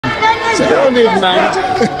don't need man.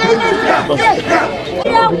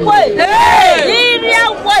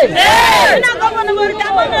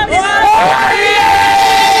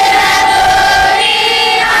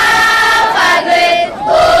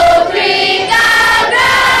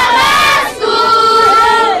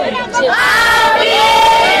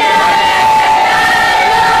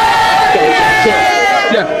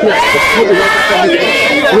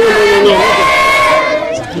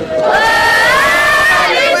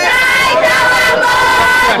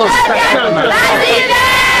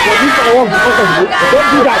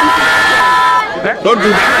 Don't do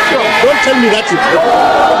that. Don't tell me that.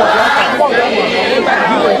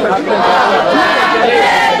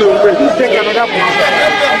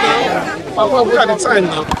 Look at the time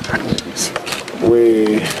now.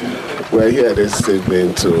 We're here this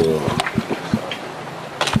evening to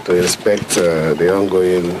inspect the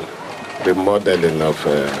ongoing remodeling of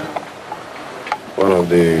one of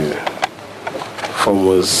the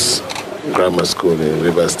foremost grammar school in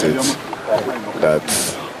River State that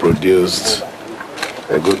produced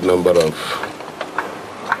a good number of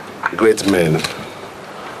great men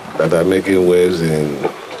that are making waves in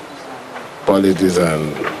politics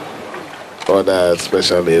and other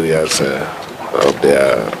special areas of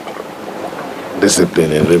their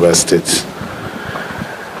discipline in River State.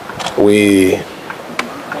 We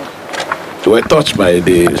were touched by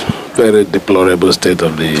the very deplorable state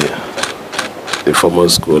of the former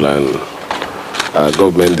school, and our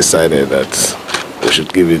government decided that we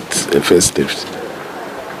should give it a facelift.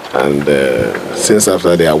 And since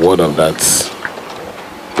after the award of that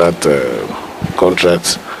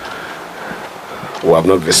contract, we have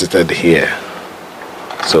not visited here.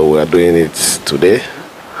 So we are doing it today.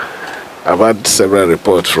 I've had several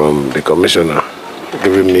reports from the commissioner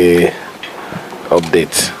giving me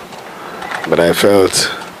updates, but I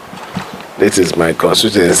felt this is my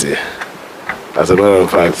constituency. As a matter of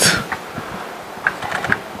fact,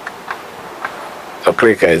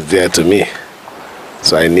 Okrika is dear to me,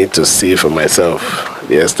 so I need to see for myself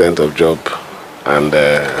the extent of job and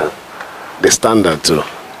the standard too.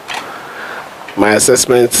 My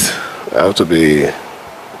assessments have to be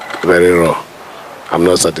very raw. I'm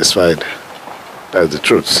not satisfied. That's the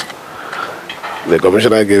truth. The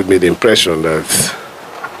commissioner gave me the impression that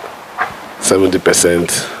 70%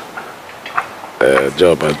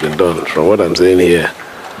 job has been done. From what I'm saying here,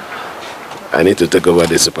 I need to take over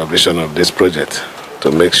the supervision of this project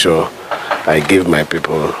to make sure I give my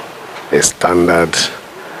people a standard,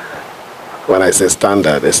 when I say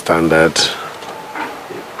standard, a standard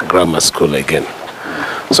grammar school again.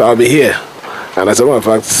 So I'll be here, and as a matter of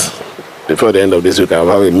fact, before the end of this week, I'll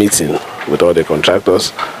have a meeting with all the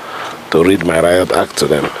contractors to read my riot act to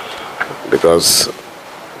them, because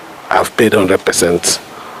I've paid 100%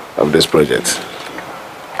 of this project.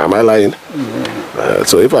 Am I lying?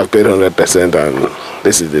 So if I've paid 100% and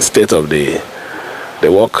this is the state of the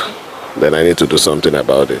work, then I need to do something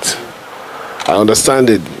about it. I understand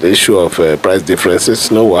the issue of price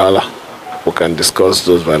differences, no wahala. We can discuss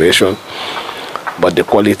those variations, but the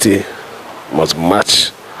quality must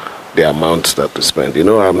match the amount that we spend. You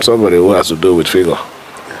know, I'm somebody who has to do with figure,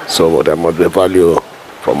 so there must be value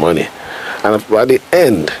for money. And at the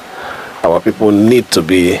end, our people need to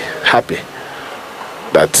be happy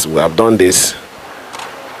that we have done this,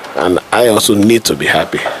 and I also need to be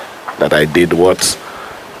happy that I did what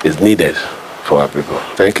is needed for our people.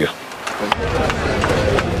 Thank you.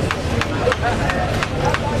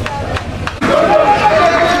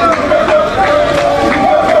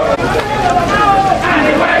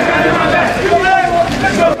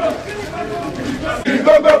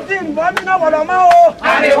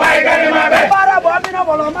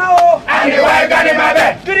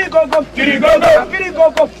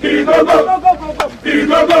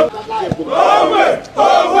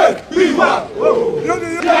 Viva!